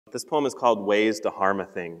This poem is called Ways to Harm a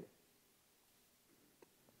Thing.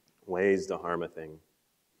 Ways to harm a thing.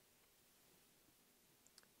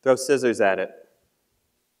 Throw scissors at it.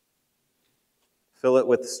 Fill it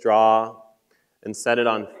with straw and set it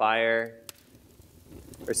on fire,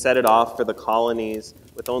 or set it off for the colonies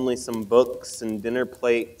with only some books and dinner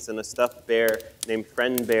plates and a stuffed bear named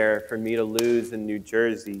Friend Bear for me to lose in New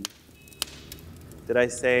Jersey. Did I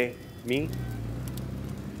say me?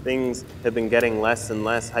 Things have been getting less and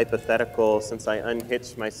less hypothetical since I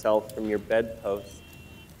unhitched myself from your bedpost.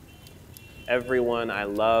 Everyone I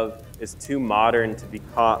love is too modern to be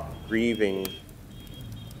caught grieving.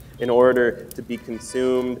 In order to be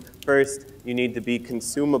consumed, first you need to be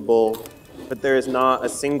consumable, but there is not a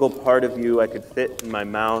single part of you I could fit in my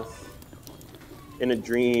mouth. In a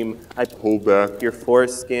dream, I pull back your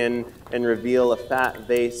foreskin and reveal a fat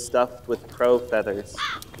vase stuffed with crow feathers.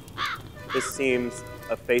 This seems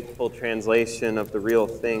a faithful translation of the real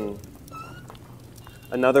thing.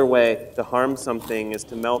 Another way to harm something is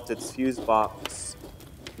to melt its fuse box,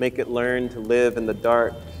 make it learn to live in the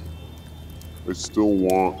dark. I still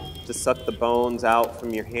want To suck the bones out from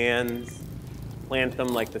your hands, plant them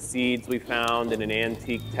like the seeds we found in an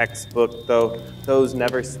antique textbook, though those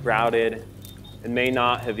never sprouted and may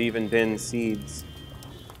not have even been seeds.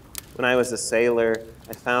 When I was a sailor,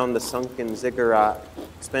 I found the sunken ziggurat,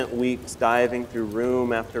 spent weeks diving through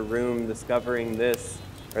room after room, discovering this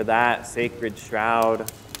or that sacred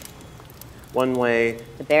shroud. One way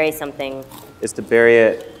To bury something is to bury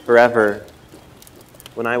it forever.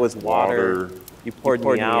 When I was water, you poured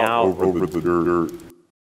me out over the dirt.